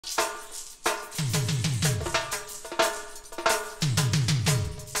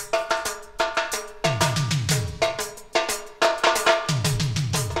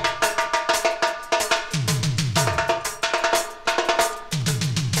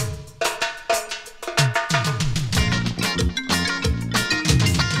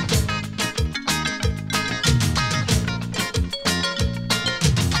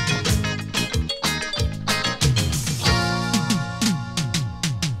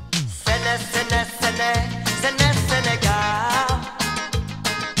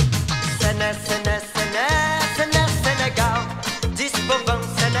Senegal, diz povão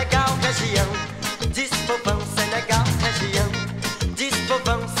Senegal, região, diz povão Senegal, região, diz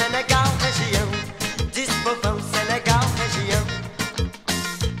povão Senegal, região, diz povão Senegal, região.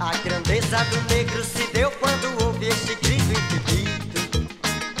 A grandeza do negro se deu quando houve este grito infinito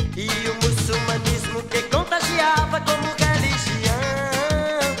e o muçulmanismo que contagiava como religião.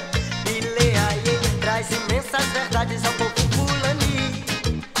 E leia aí, ele traz imensas verdades ao povo fulani.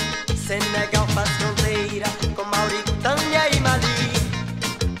 Senegal faz fronteira com Mauritânia e Mali.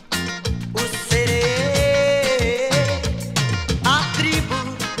 O Serê, a tribo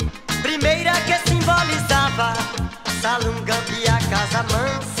primeira que simbolizava Salungambi e a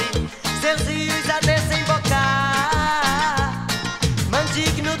Casamance, seus rios a desembocar.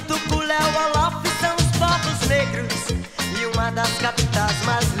 Mandigno, Tupuléu, Olof são os povos negros e uma das capitais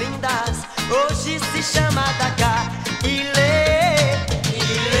mais lindas hoje se chama Dakar.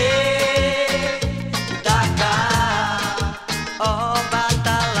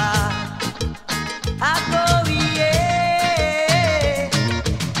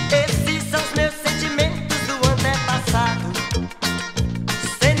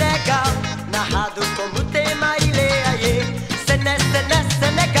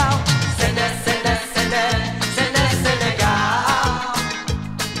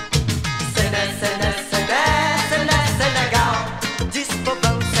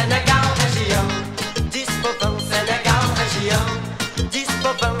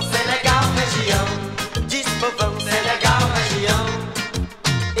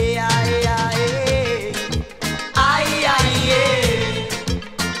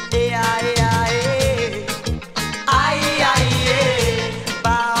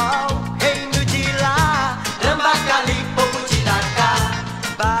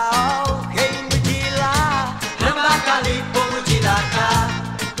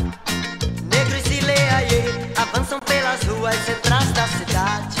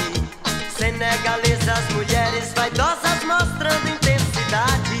 Senegalesas, mulheres vaidosas mostrando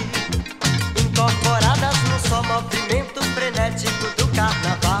intensidade, incorporadas no só movimento frenético do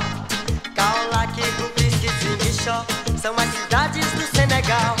carnaval. Kaolack, Rufisque, Ziguinchor são as cidades do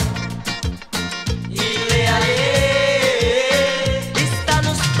Senegal. Ileaê está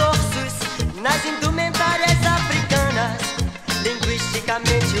nos torsos, nas indumentárias africanas,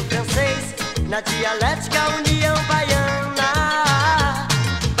 linguisticamente o francês, na dialética união baiana.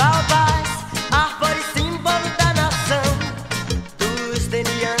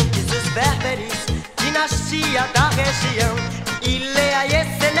 Dinastia da região, Ileaê,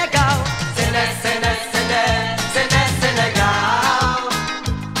 Senegal, Sené, Sené, Sené, Sené, Senegal,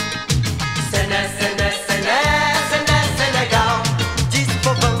 Sené, Sené, Sené, Sené, Senegal, diz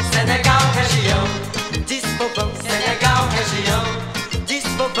povão Senegal, região, diz povão Senegal, região, diz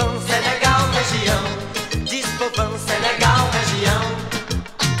povão Senegal, região, diz povão Senegal, região.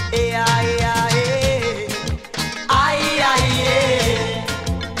 Ea, ea, ea, ai, ai, ea, ea,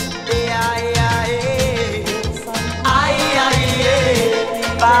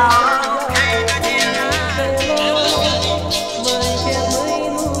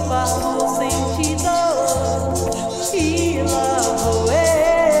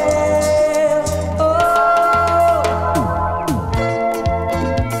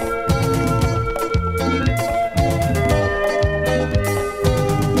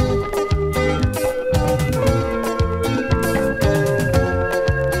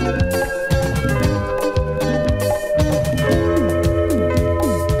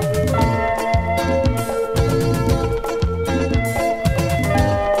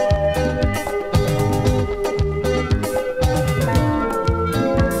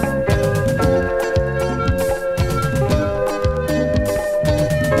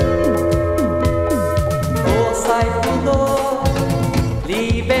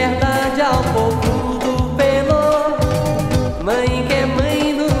 liberdade ao povo do Pelô, mãe que é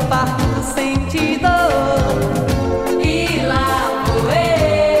mãe no parto sente dor. E lá vou eu,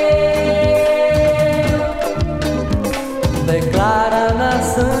 declara a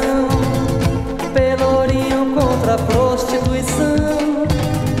nação, Pelourinho contra a prostituição,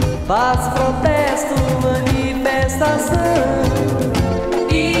 faz protesto, manifestação.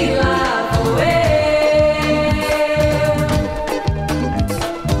 E lá vou eu,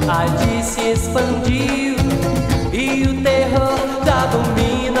 a de se expandiu e o terror já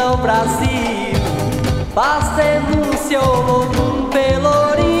domina o Brasil. Faz denúncia ao louco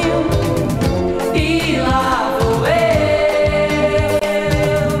Pelourinho. E lá vou eu,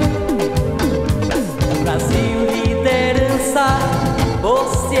 Brasil liderança,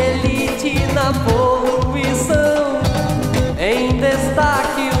 você elite na poluição, em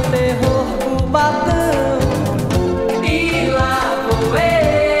destaque o terror cubatão. E lá vou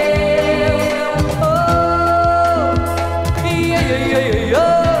eu, oh, oh,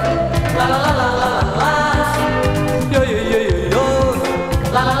 la la la la la la, yo yo yo yo yo,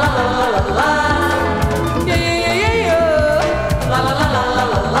 la la la la la la, yo yo yo yo yo, la la la la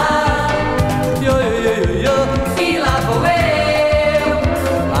la la, yo yo yo yo yo. E lá vou eu,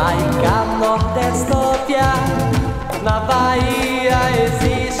 lá em Nordestópia, na Bahia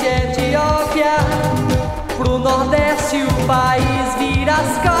existe Etiópia. Pro Nordeste o país vira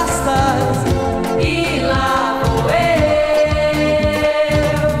as costas. E lá vou eu,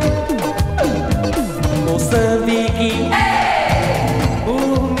 Moçambique.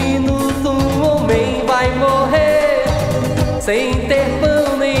 Por minuto um homem vai morrer sem ter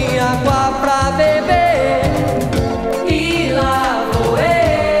pão nem água pra beber. E lá vou eu,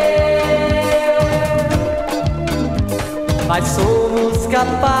 mas somos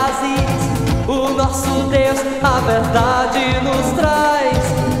capazes, o nosso Deus a verdade nos traz,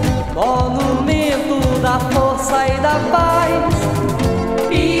 monumento da força e da paz.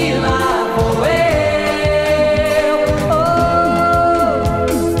 E lá vou eu, oh,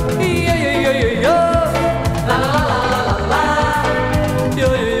 yo yo yo yo yo, la la la la la la, yo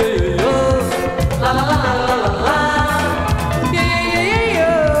yo yo yo yo, la la la la la la, yo yo yo yo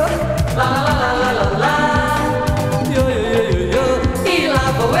yo, la la la la la la, yo yo yo yo yo. E lá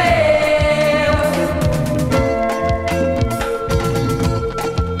vou eu.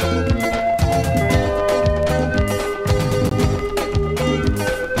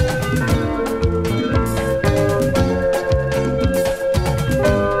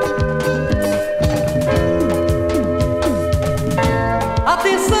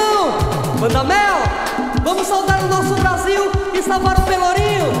 Atenção, banda Mel, vamos saudar o nosso Brasil e salvar o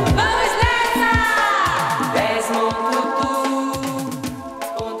Pelourinho. Vamos nessa! Desmond Tutu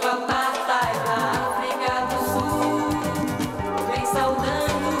contra o apartheid da África do Sul, vem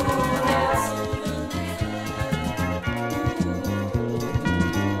saudando o Nelson Mandela.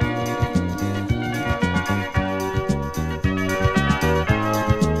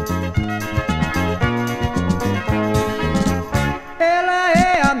 Ela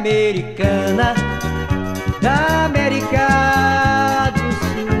é americana, da América do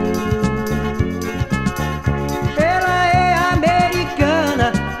Sul. Ela é americana,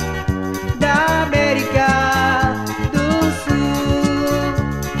 da América do Sul.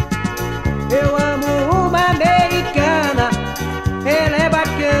 Eu amo uma americana, ela é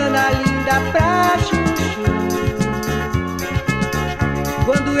bacana, linda pra chuchu.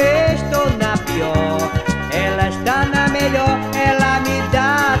 Quando eu estou na pior, ela está na melhor, ela me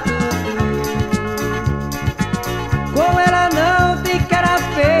dá tudo. Com ela não tem cara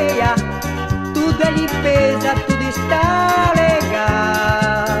feia, tudo é limpeza, tudo está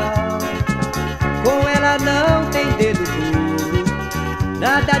legal. Com ela não tem dedo duro,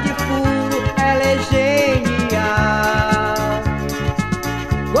 nada de furo, ela é genial.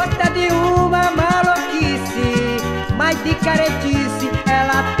 Gosta de uma maluquice, mas de caretice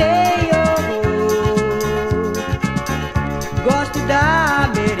ela tem horror. Gosto da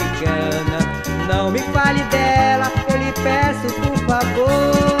americana, não me fale dela, eu lhe peço por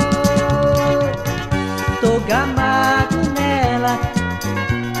favor. Tô gamado nela,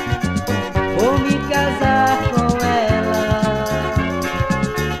 vou me casar com ela.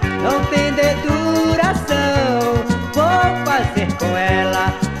 Não tem deduração, vou fazer com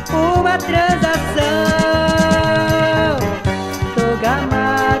ela uma transação. Tô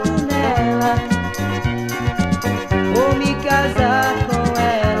gamado nela, vou me casar com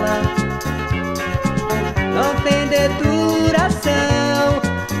ela. Não tem deduração,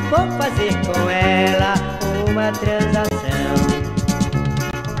 vou fazer com ela uma transação.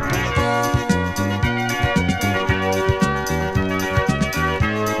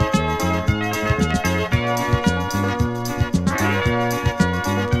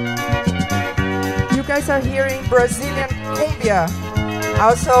 You guys are hearing Brazilian cumbia,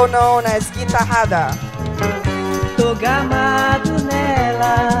 also known as guitarrada. Tô gamado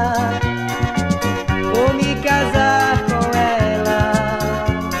nela, vou me casar com ela.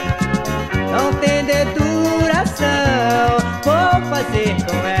 Não tem deduração, vou fazer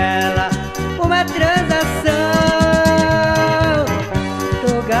com ela uma transação.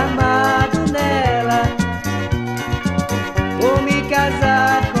 Tô gamado nela, vou me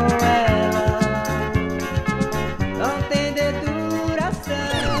casar com ela. Não tem deduração,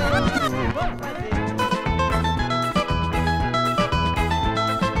 vou fazer.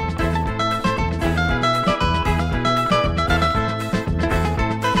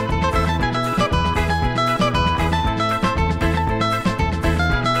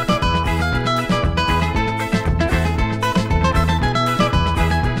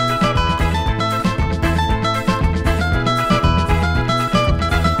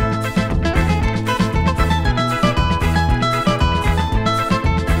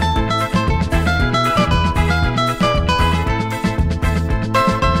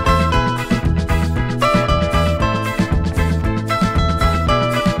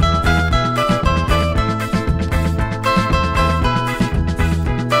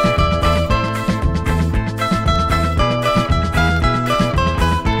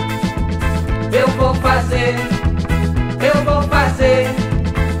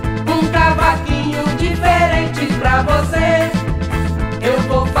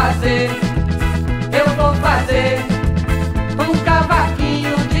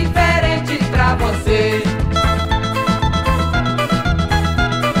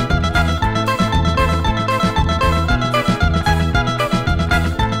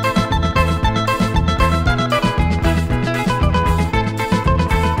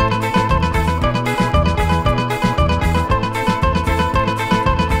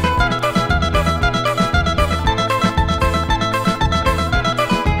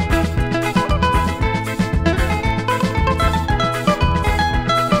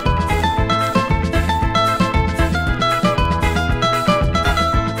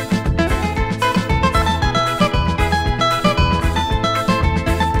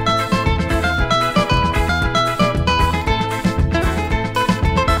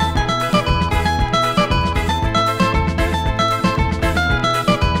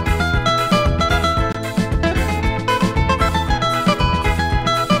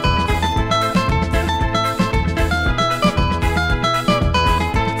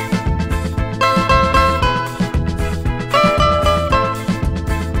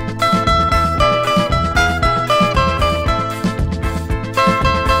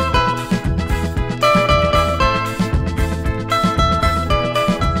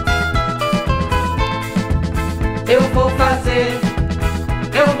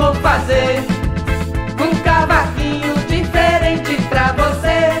 fazer um cavaquinho diferente pra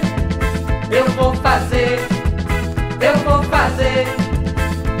você. Eu vou fazer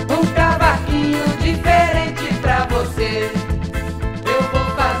um cavaquinho diferente pra você. Eu vou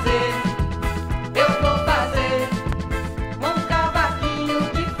fazer um cavaquinho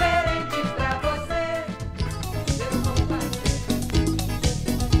diferente pra você. Eu vou fazer.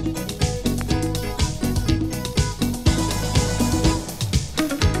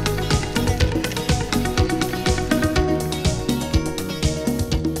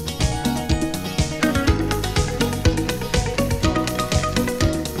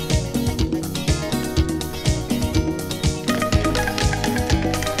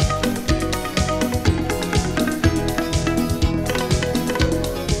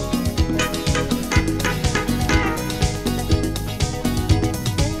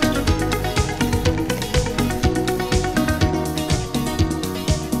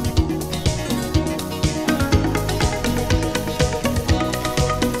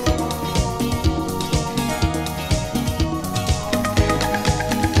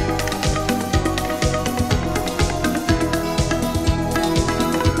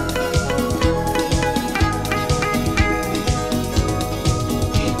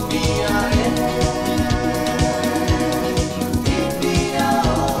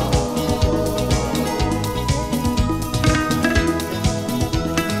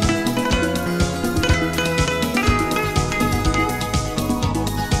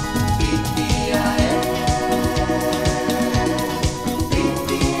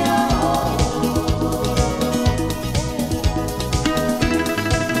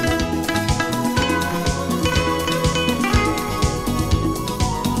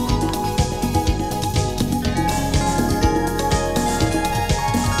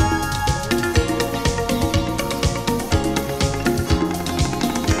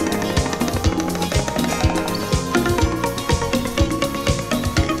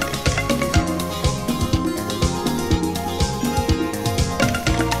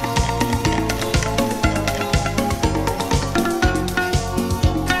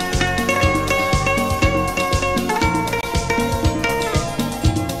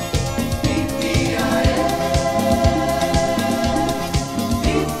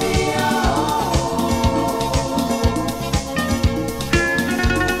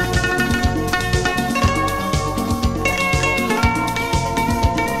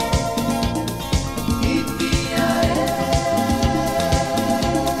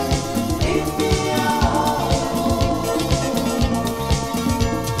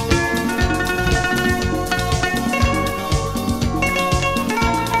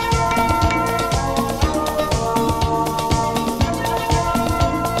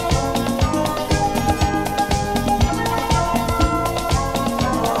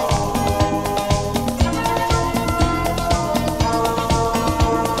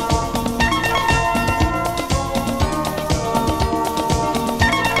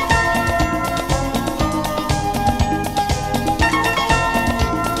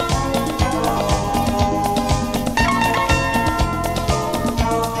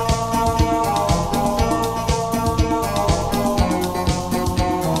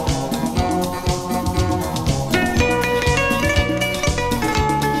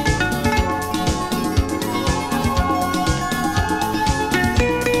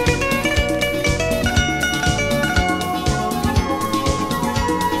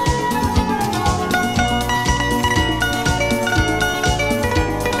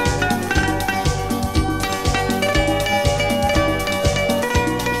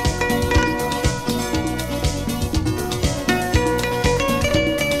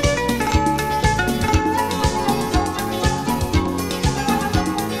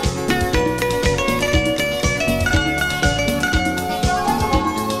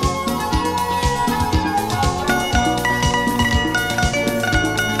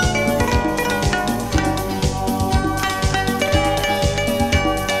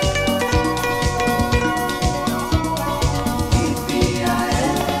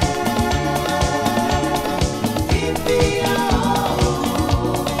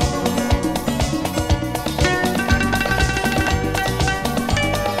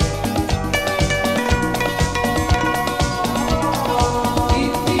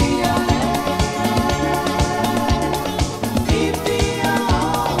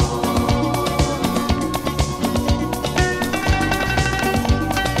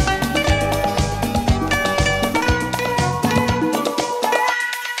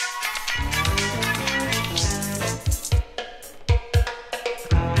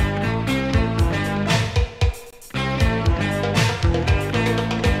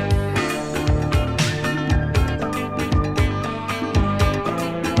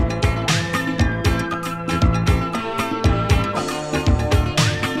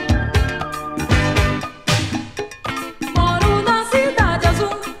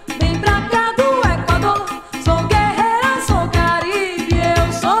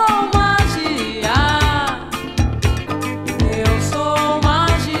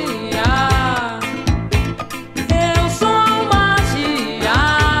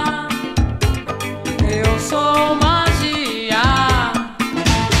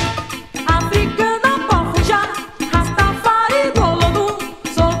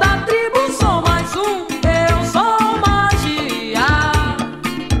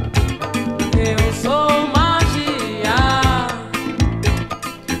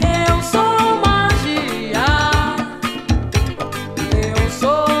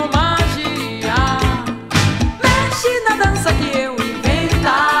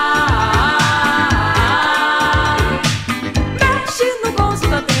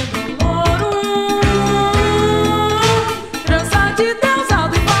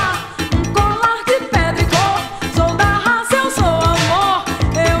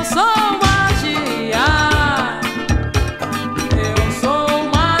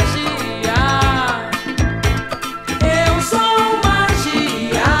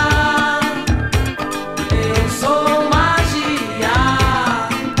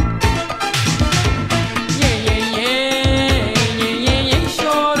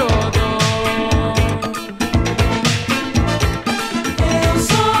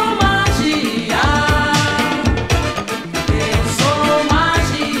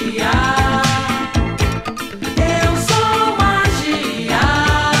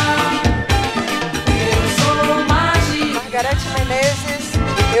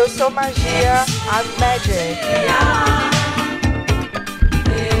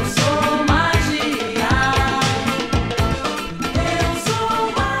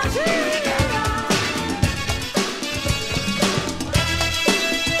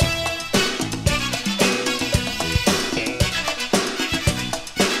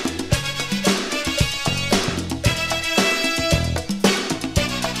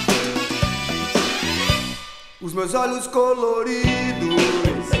 meus olhos coloridos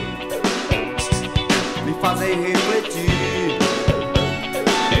me fazem refletir.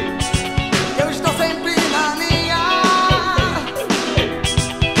 Eu estou sempre na minha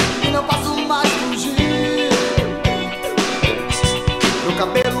e não posso mais fugir. Meu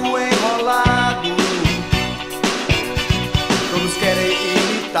cabelo enrolado, todos querem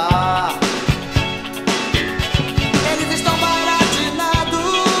imitar. Eles estão baratinados,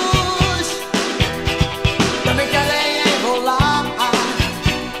 também querem enrolar.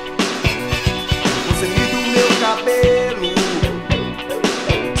 Você ri do meu cabelo,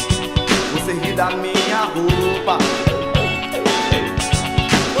 você ri da minha roupa,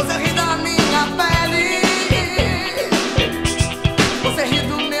 você ri da minha pele, você ri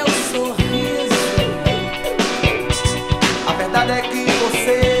do meu sorriso. A verdade é que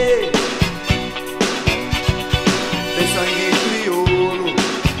você tem sangue crioulo,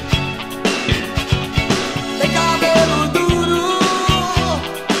 tem cabelo duro,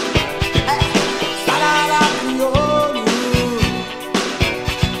 sarará crioulo,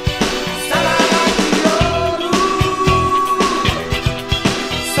 sarará crioulo,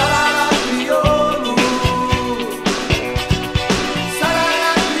 sarará crioulo,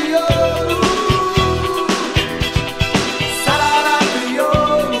 sarará crioulo, sarará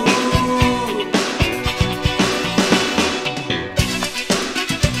crioulo.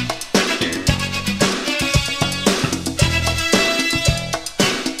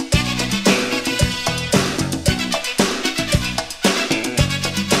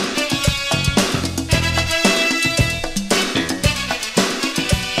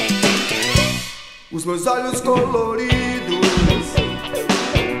 Os meus olhos coloridos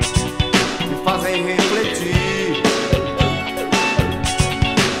me fazem refletir.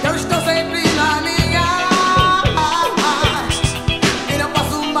 Eu estou sempre na minha e não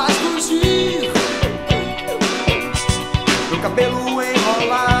posso mais fugir. Meu cabelo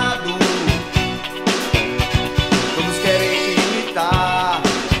enrolado, todos querem imitar.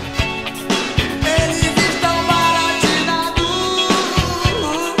 Eles estão baratinados,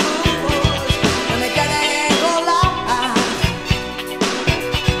 também querem enrolar.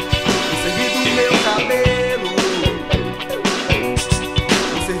 Você ri do meu cabelo,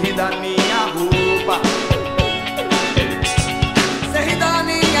 você ri da minha roupa, você ri da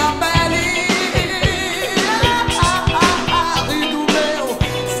minha pele, ri do meu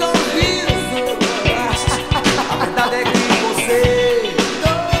sorriso. A verdade é que você,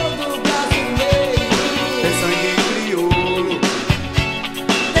 todo brasileiro, tem sangue crioulo,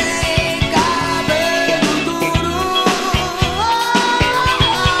 tem cabelo duro,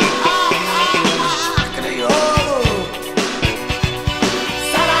 crioulo,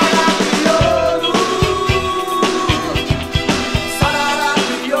 sarará crioulo, sarará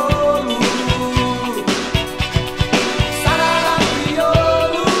crioulo, sarará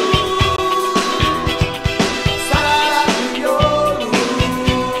crioulo, sarará crioulo.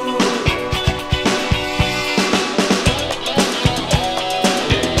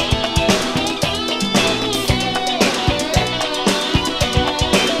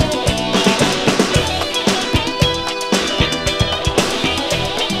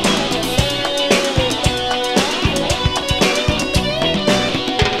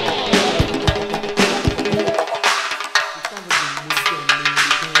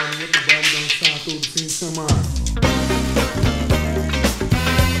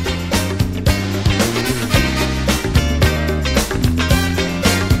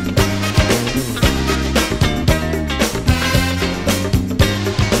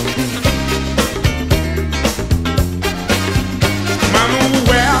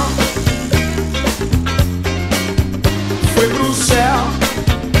 Manuel foi pro céu.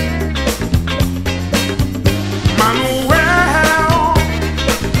 Manuel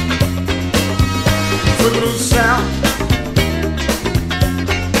foi pro céu.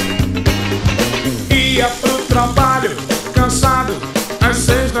 Ia pro trabalho, cansado, às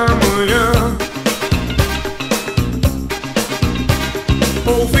 6 da manhã.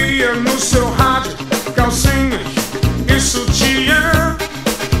 Ouvia no seu rádio calcinhas e sutiã.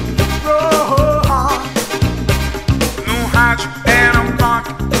 No rádio era um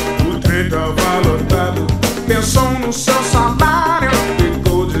toque, o trem tava lotado. Pensou no seu salário,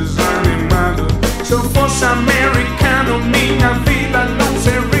 ficou desanimado. Se eu fosse americano, minha vida não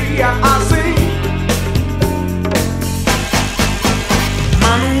seria assim.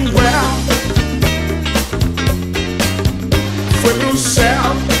 Manuel foi pro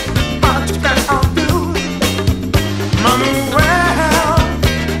céu. Manuel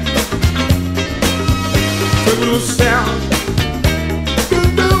foi pro céu.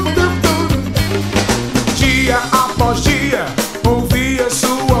 Dia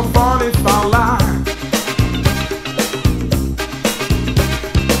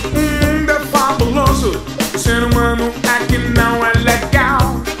ser humano é que não é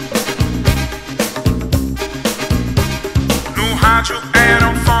legal. No rádio era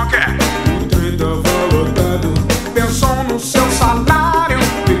um funk, o trem tava lotado. Pensou no seu salário,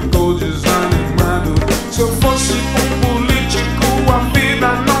 ficou desanimado. Se eu fosse um político, a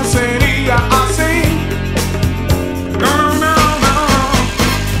vida não seria assim. Não, não, não.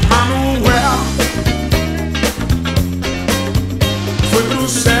 Manuel foi pro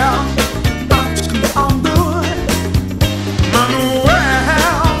céu. Manuel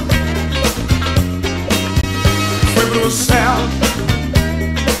foi pro céu.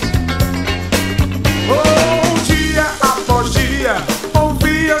 Oh, dia após dia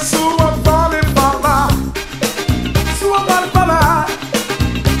ouvia sua voz falar, sua voz falar.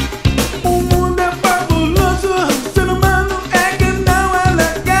 O mundo é fabuloso, o ser humano é que não é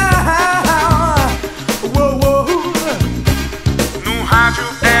legal. Oh, oh. No rádio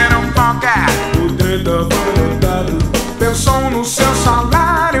era um qualquer, o trem tava lotado. Pensou no seu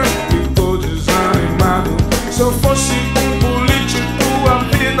salário, ficou desanimado. Se eu fosse um político, a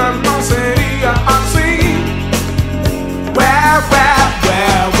vida não seria assim. Ué, ué, ué,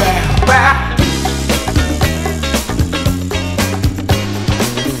 ué, ué.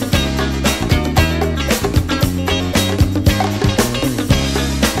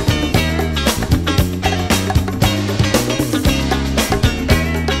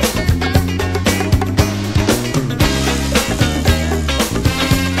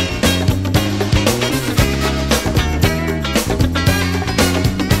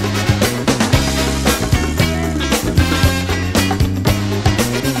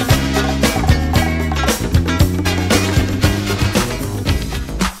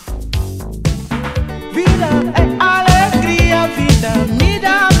 Vida é alegria, vida me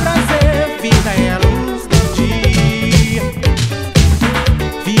dá prazer, vida é a luz do dia.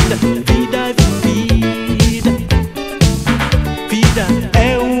 Vida, vida, vida, vida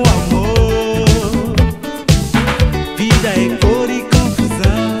é o amor. Vida é cor e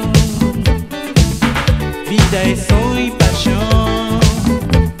confusão. Vida é sonho e paixão.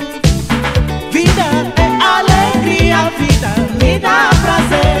 Vida é alegria, vida me dá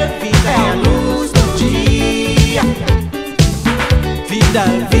prazer, vida é a luz do dia. Vida,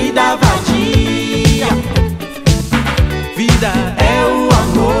 vida vadia. Vida é o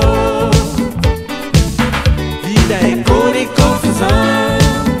amor. Vida é cor e confusão.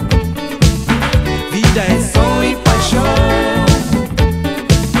 Vida é sonho e paixão.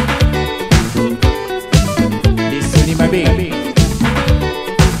 Listen to my baby.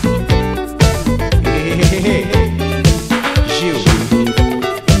 Gil,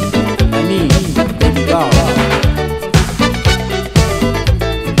 Ani, Legal.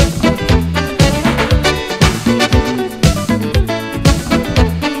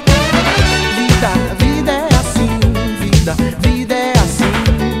 Vida, vida é assim, vida, vida é assim,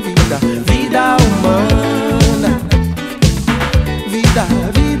 vida, vida humana. Vida,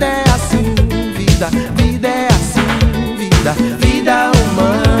 vida é assim, vida, vida é assim, vida, vida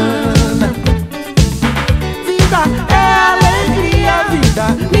humana. Vida é alegria, vida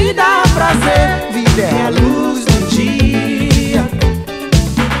me dá prazer, vida é a luz do dia.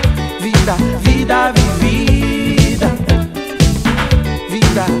 Vida, vida vivida.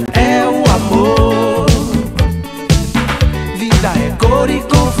 Vida é o amor. Vida é cor e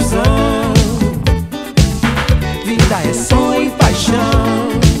confusão. Vida é sonho e paixão.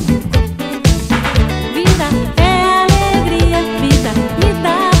 Vida é alegria, vida me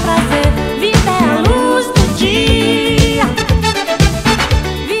dá prazer, vida é a luz do dia.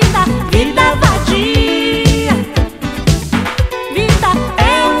 Vida, vida vadia. Vida é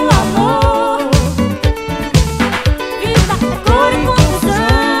o amor. Vida é cor e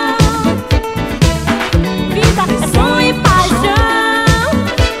confusão.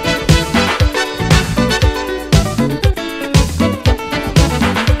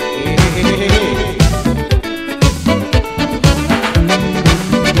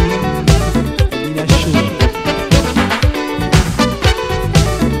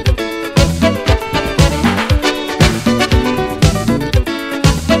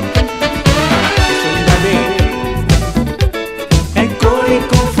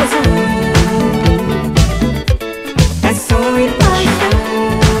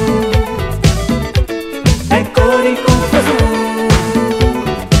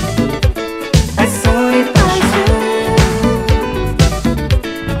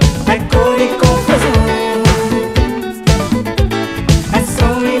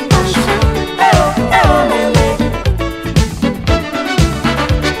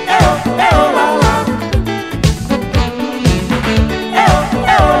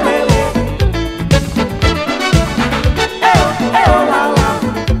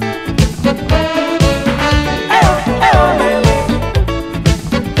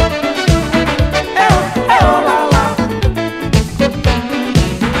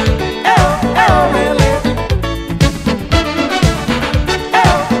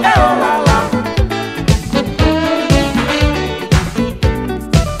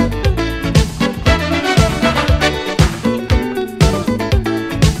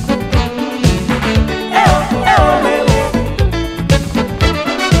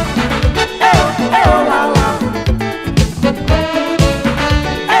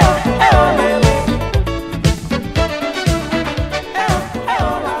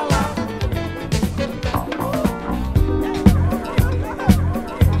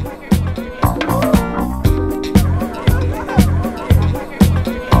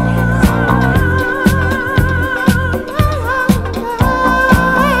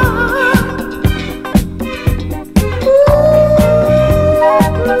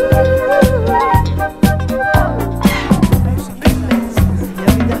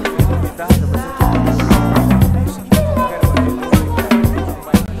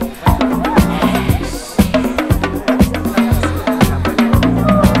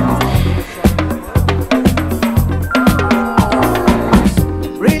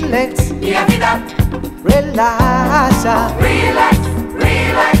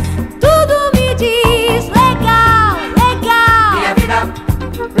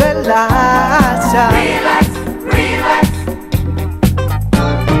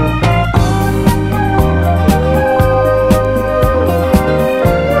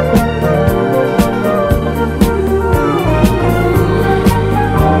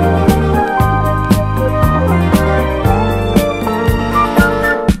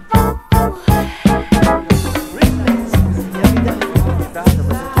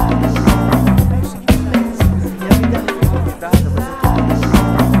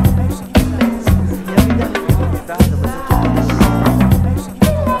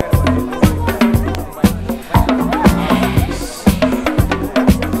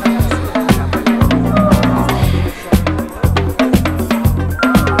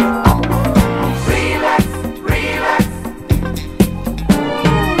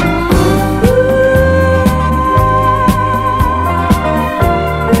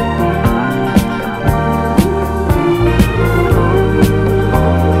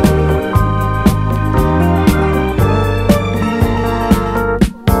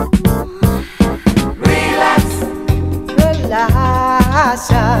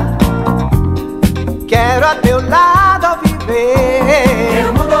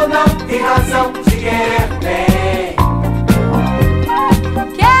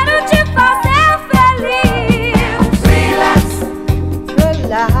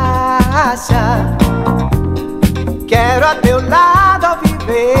 relaxa. Quero a teu lado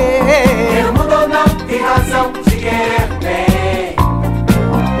viver. Meu mundo não tem razão de querer bem.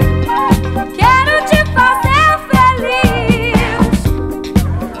 Quero te fazer feliz.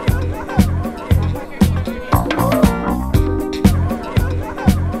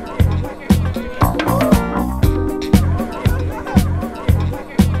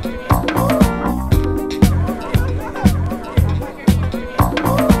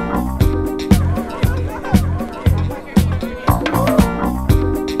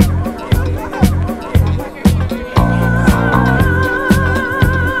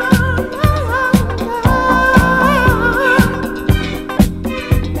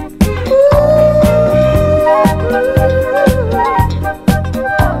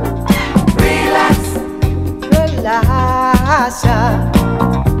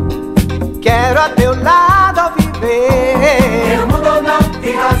 Quero a teu lado viver. Meu mundo não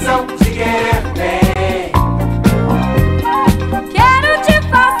tem razão de querer bem. Quero te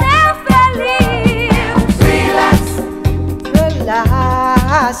fazer feliz.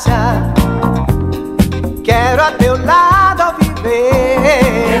 Relaxa. Quero a teu lado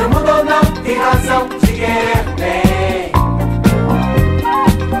viver. Meu mundo não tem razão de querer bem.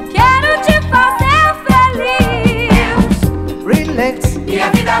 Quero te fazer feliz. Relax. Minha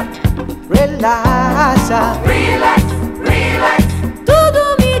vida. Relaxa. Relax, relax. Tudo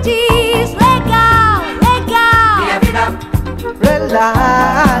me diz legal, legal. Minha vida.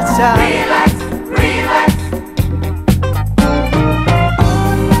 Relaxa. Relax, relax.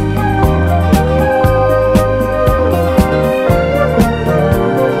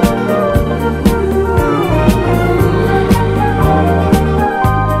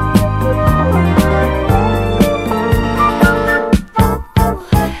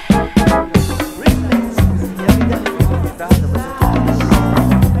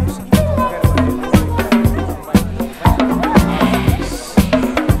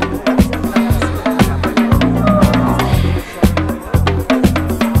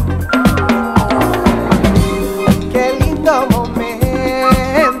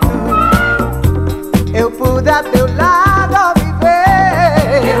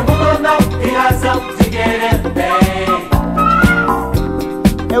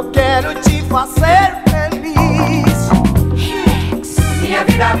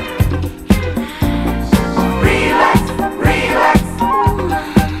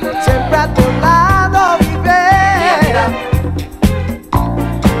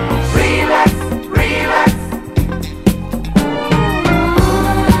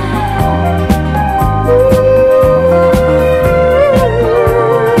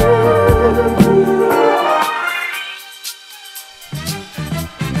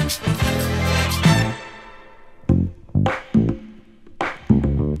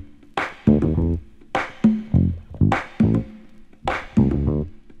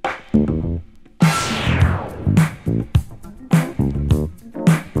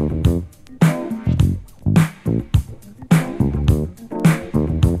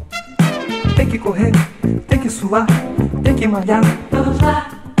 Tem que malhar, Vamos lá,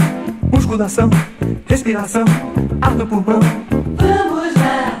 musculação, respiração, ar no pulmão. vamos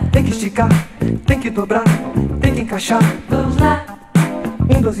lá, Tem que esticar, tem que dobrar, tem que encaixar. vamos lá.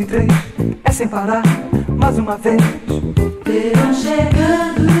 1, 2 e 3, é sem parar, mais uma vez. Verão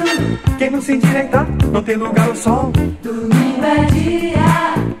chegando, Quem não se endireitar, não tem lugar ao sol. domingo é dia.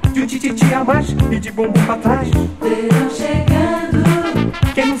 De um tititi a mais e de bumbum pra trás. Verão chegando,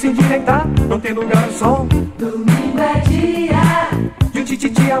 Quem não se endireitar, não tem lugar ao sol. domingo é dia. De um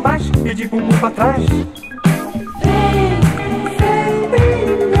tititi a mais e de bumbum pra trás. Vem, vem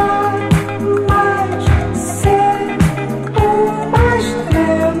brilhar mais, ser uma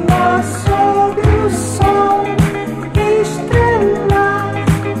estrela sobre o sol. Estrela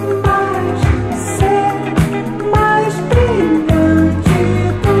mais, ser mais brilhante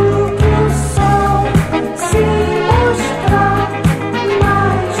do que o sol. Se mostrar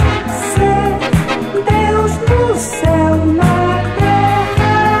mais, ser Deus no céu, na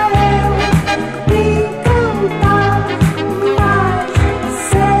terra eu. E cantar mais,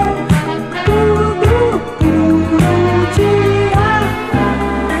 ser tudo puro de amar.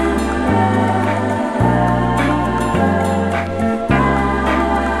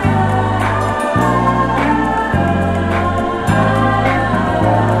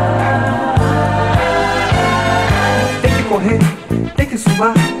 Tem que correr, tem que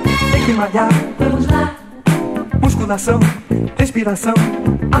suar, tem que malhar. Vamos lá, Musculação, respiração,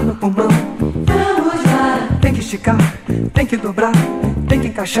 ar no pulmão. vamos lá, Tem que esticar, tem que dobrar, tem que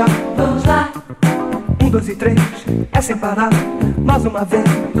encaixar. vamos lá. 1, 2 e 3, é sem parar, mais uma vez.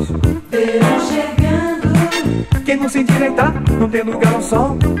 Verão chegando, quem não se endireitar, não tem lugar ao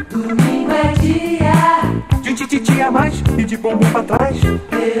sol. domingo é dia De um tititi a mais e de bumbum pra trás.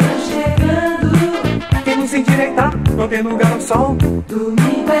 verão chegando, Quem não se endireitar, não tem lugar ao sol.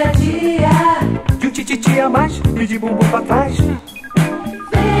 domingo é dia. De um tititi a mais e de bumbum pra trás.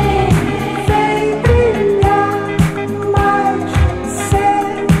 Vem brilhar mais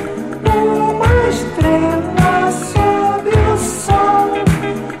cedo, uma estrela sob o sol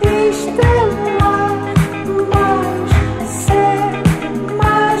estelar, mais cedo,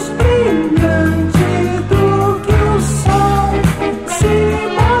 mais brilhante do que o sol, se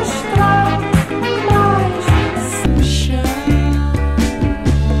mostrar mais no chão.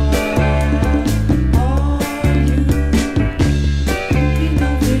 E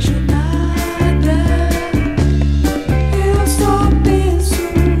não vejo nada, eu só penso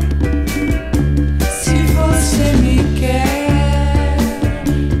se você me quer.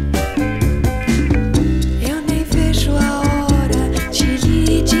 Eu nem vejo a hora de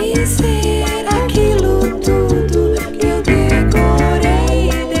lhe dizer aquilo tudo que eu decorei.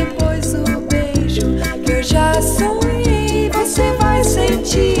 Depois do beijo que eu já sonhei, você vai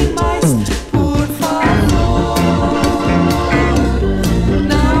sentir mais. Por favor,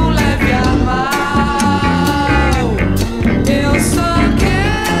 não leve a mal. Eu só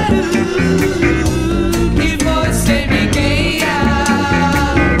quero que você me queira.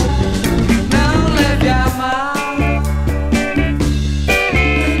 Não leve a mal.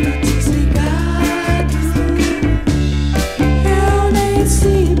 Ando desligado, eu nem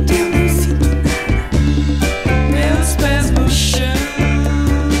sinto nada. Meus pés no chão.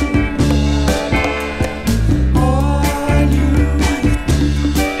 Olho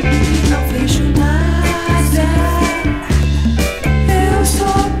e não vejo nada. Eu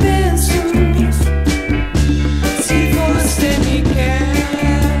só penso se você me quer.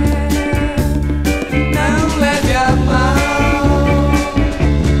 Não leve a mal.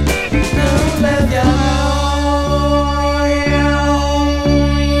 Não leve a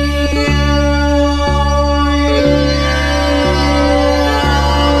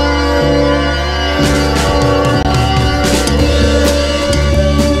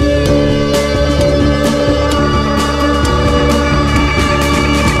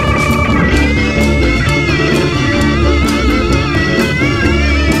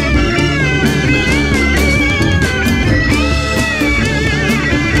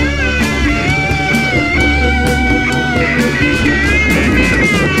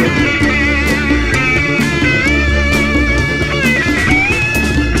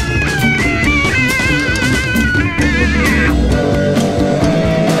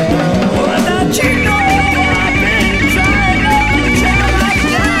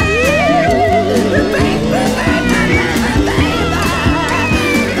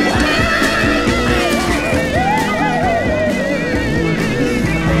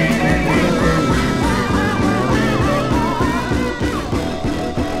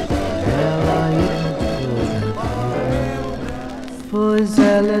Pois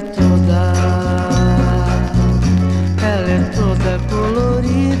ela é toda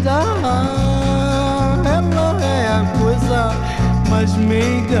colorida. Ela é a coisa mais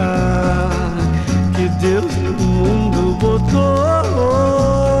meiga que Deus no mundo botou.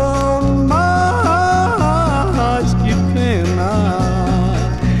 Mas que pena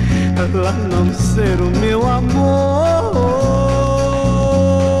ela não ser o meu amor.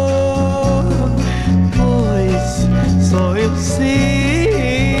 Pois só eu sei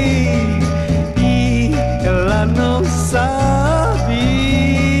e ela não sabe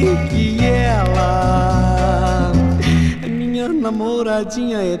que ela é minha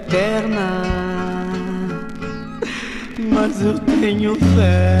namoradinha eterna. Mas eu tenho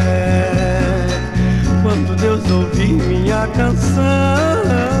fé quando Deus ouvir minha canção.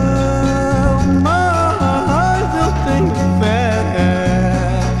 Mas eu tenho fé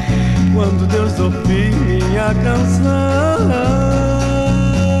quando Deus ouvir minha canção.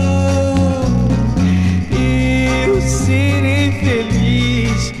 E eu serei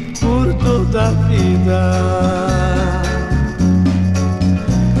feliz por toda a vida,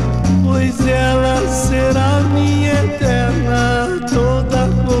 pois ela será minha eterna, toda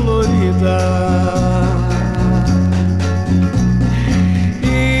colorida.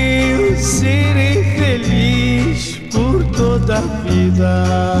 E eu serei feliz por toda a vida,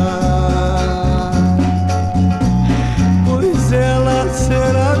 pois ela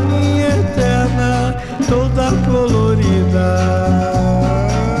será minha eterna, toda colorida.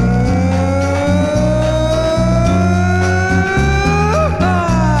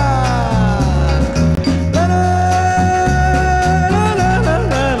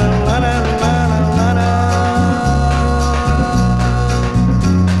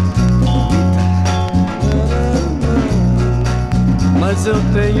 mas eu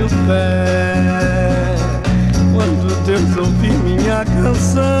tenho fé. Quando Deus ouvir minha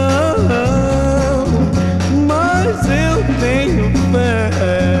canção, mas eu tenho fé.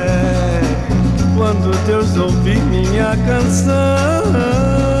 Quando Deus ouvir minha canção,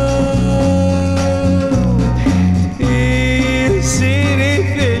 e serei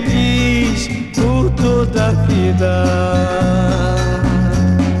feliz por toda a vida,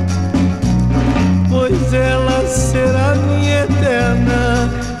 pois ela será minha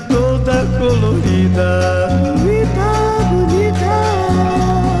eterna, toda colorida.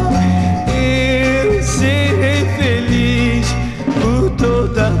 Eu serei feliz por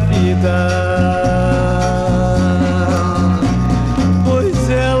toda a vida, pois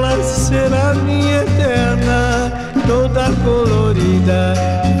ela será minha eterna, toda colorida.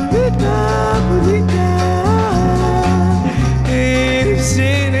 Eu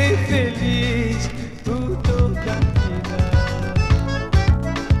serei feliz por toda a vida.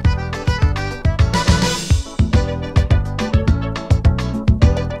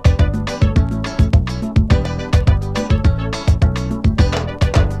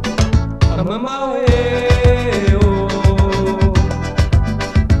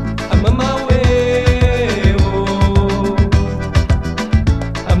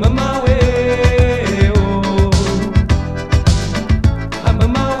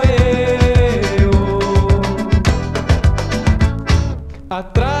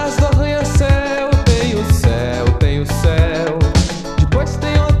 Atrás do arranha-céu tem o céu, tem o céu. Depois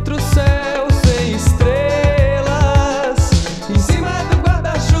tem outro céu sem estrelas. Em cima do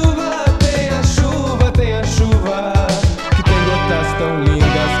guarda-chuva tem a chuva, tem a chuva, que tem gotas tão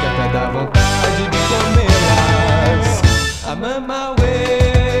lindas que até dá vontade de comê-las. A mamauê.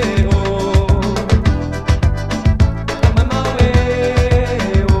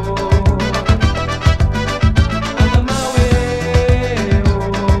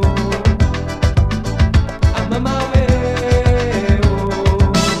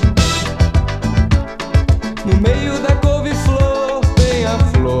 No meio da couve-flor tem a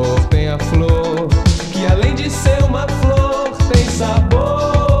flor, tem a flor, que além de ser uma flor tem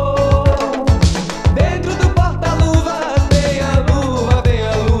sabor. Dentro do porta-luva tem a luva,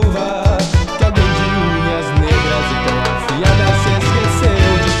 que alguém de unhas negras e tão afiadas se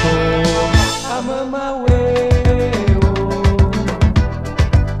esqueceu de pôr. A mamauê,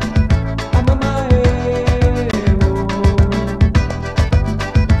 a mamauê,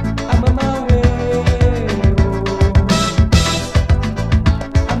 a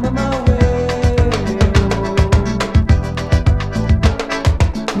mamauê.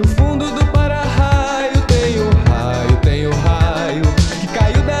 No fundo do para-raio tem o raio, que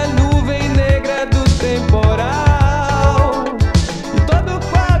caiu da nuvem negra do temporal. E todo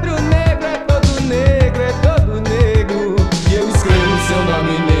quadro negro é todo negro, é todo negro. E eu escrevo seu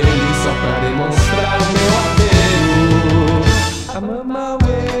nome nele só pra demonstrar o meu apelo. A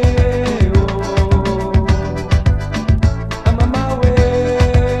mamauê, a mamauê,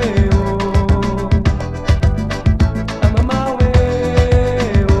 a mamauê,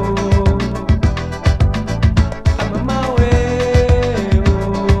 a mamauê.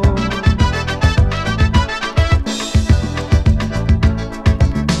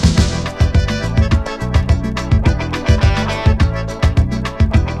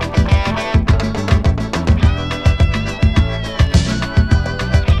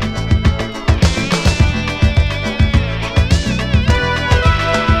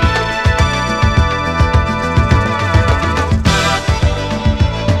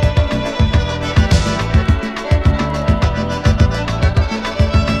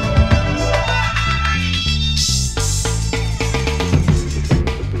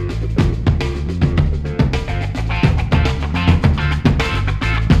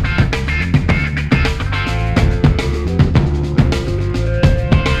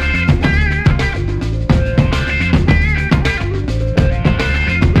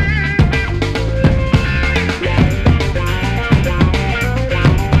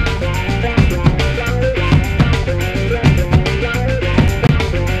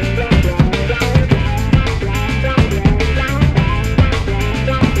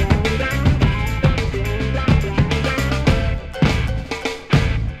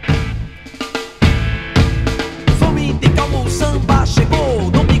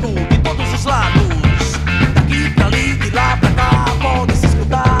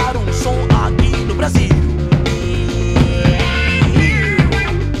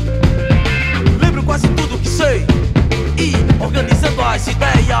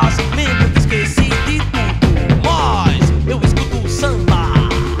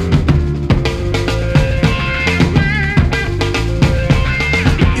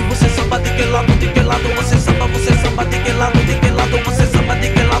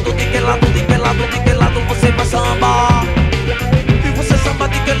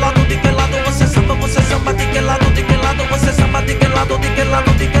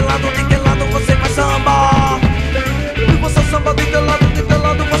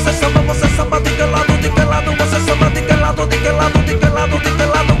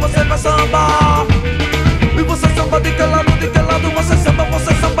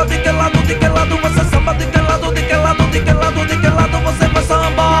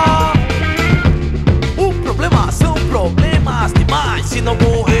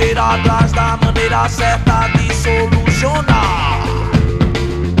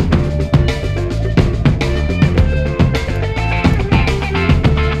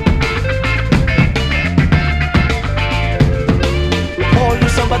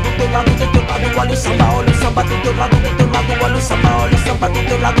 o samba do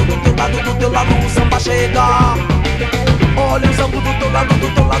teu lado, do teu lado, do teu lado, o samba chega. Olha o zambo do teu lado, do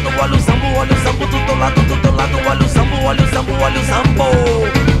teu lado, olha o zambo do teu lado, do teu lado, olha o zambo, olha o zambo, olha o zambo.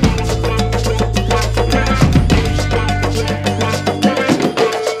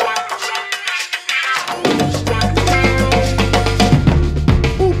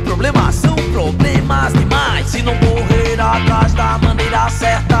 São problemas demais se não correr atrás da maneira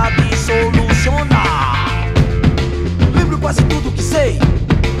certa de solucionar. Lembro quase tudo que sei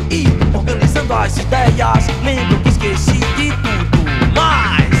e organizando as ideias. Lembro que esqueci de tudo,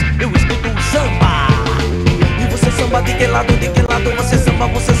 mas eu escuto samba. E você samba de que lado, de que lado? Você samba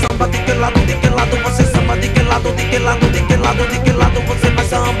de que lado, de que lado? Você samba de que lado, de que lado, de que lado, de que lado você vai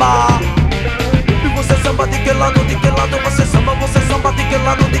sambar? Você samba de que lado, de que lado? Você samba de que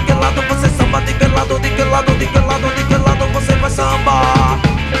lado, de que lado? Você samba de que lado, de que lado, de que lado, de que lado você vai sambar?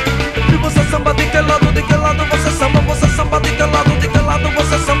 E você samba de que lado, de que lado? Você samba de que lado, de que lado?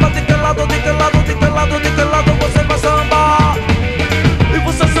 Você samba de que lado, de que lado, de que lado, de que lado você vai sambar? E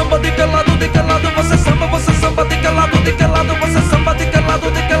você samba de que lado, de que lado? Você samba de que lado, de que lado? Você samba de que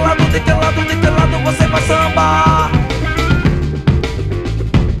lado, de que lado, de que lado, de que lado você vai sambar?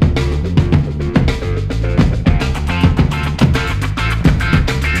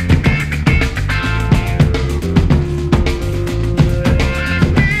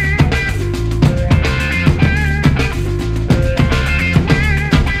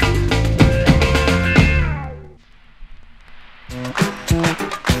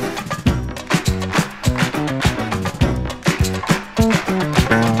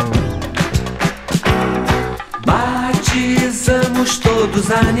 Dos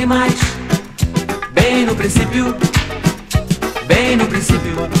animais, bem no princípio, bem no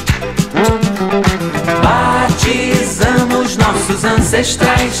princípio. Batizamos nossos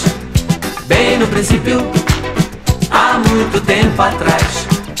ancestrais, bem no princípio, há muito tempo atrás.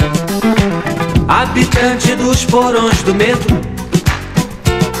 Habitante dos porões do medo,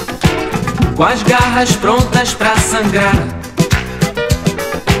 com as garras prontas pra sangrar.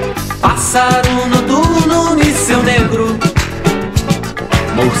 Pássaro noturno, míssil negro,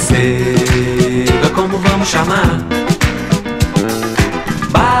 morcega, como vamos chamar?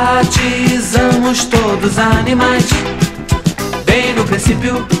 Batizamos todos os animais, bem no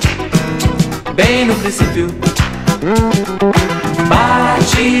princípio, bem no princípio.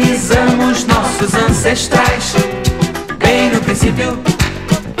 Batizamos nossos ancestrais, bem no princípio,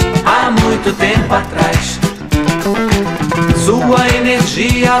 há muito tempo atrás. Sua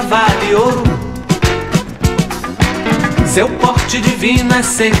energia vale ouro, seu porte divino é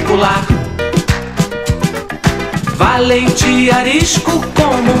secular. Valente e arisco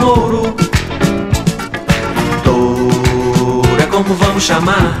como um ouro, touro é como vamos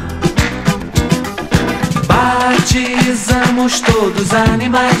chamar. Batizamos todos os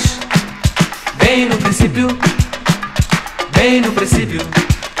animais, bem no princípio, bem no princípio.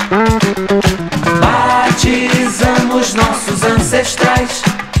 Batizamos nossos ancestrais,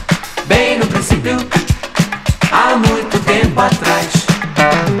 bem no princípio, há muito tempo atrás.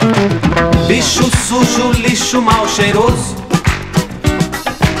 Bicho sujo, lixo mal cheiroso,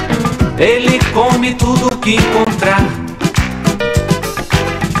 ele come tudo que encontrar.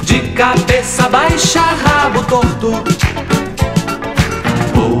 De cabeça baixa, rabo torto,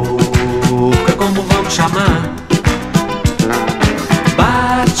 boca como vamos chamar.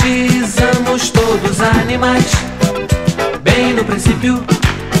 Batizamos todos os animais, bem no princípio,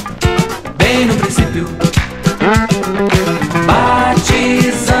 bem no princípio.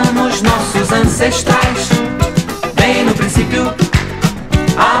 Batizamos nossos ancestrais, bem no princípio,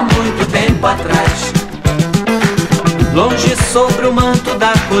 há muito tempo atrás. Longe sobre o manto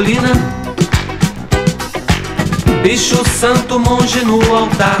da colina, bicho santo monge no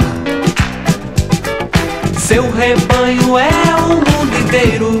altar. Seu rebanho é o mundo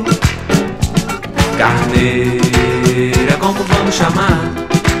inteiro, carneira como vamos chamar.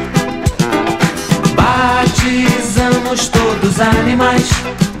 Batizamos todos os animais,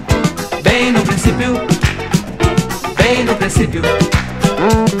 bem no princípio, bem no princípio.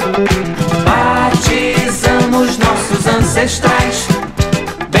 Batizamos nossos ancestrais,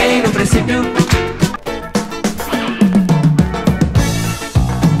 bem no princípio.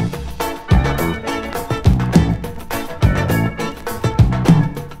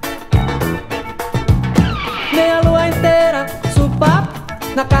 Meia lua inteira, supapo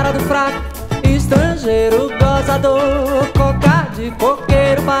na cara do fraco, estrangeiro gozador, coca de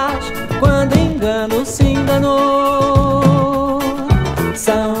coqueiro baixo, quando engano se enganou.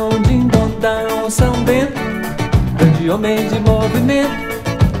 São Dindondão, São Bento, grande homem de movimento,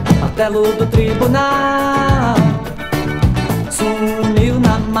 martelo do tribunal. sumiu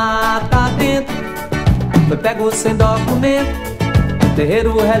na mata dentro, foi pego sem documento,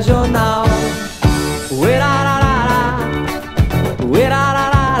 terreiro regional. Uerararara,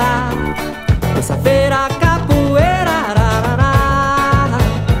 uerararara, terça-feira capoeira, ararará,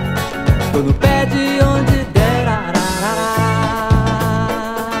 tô no pé de onde der, ararará.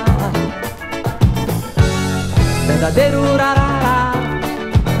 Verdadeiro urarará,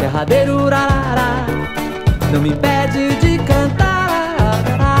 derradeiro urarará, não me impede de cantar,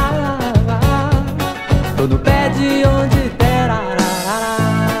 ararará, tô no pé de onde der, ararará.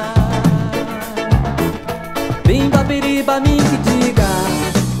 Bimba, biriba, mim que diga,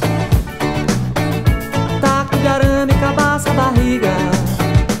 taco de arame, cabaça, barriga,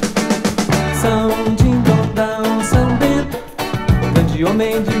 São Dindondão, São Bento, grande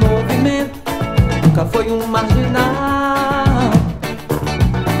homem de movimento, nunca foi um marginal.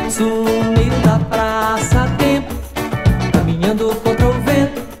 Sumiu da praça a tempo, caminhando contra o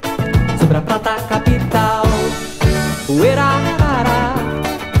vento, sobre a prata capital. Uerarará,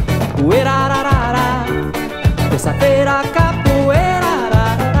 uerarará, terça-feira capoeira,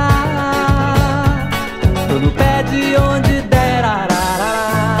 ararará, tô no pé de onde der, ararará.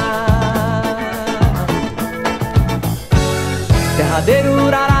 Derradeiro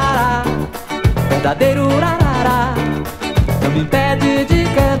urarará, verdadeiro urarará, não me impede de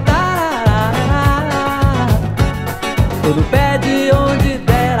cantar, ararará, tô no pé de onde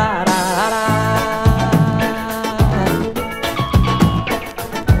der, ararará.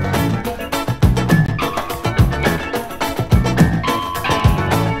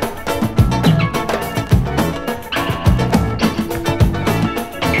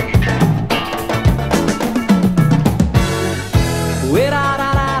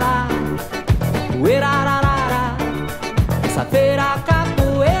 Uerararara, uerararara, terça-feira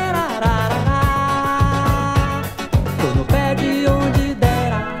capoeira, ararará, tô no pé de onde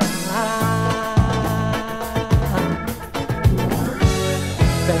der, ararará.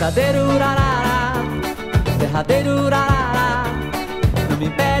 Verdadeiro urarará, derradeiro urarará, não me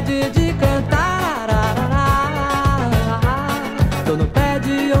impede de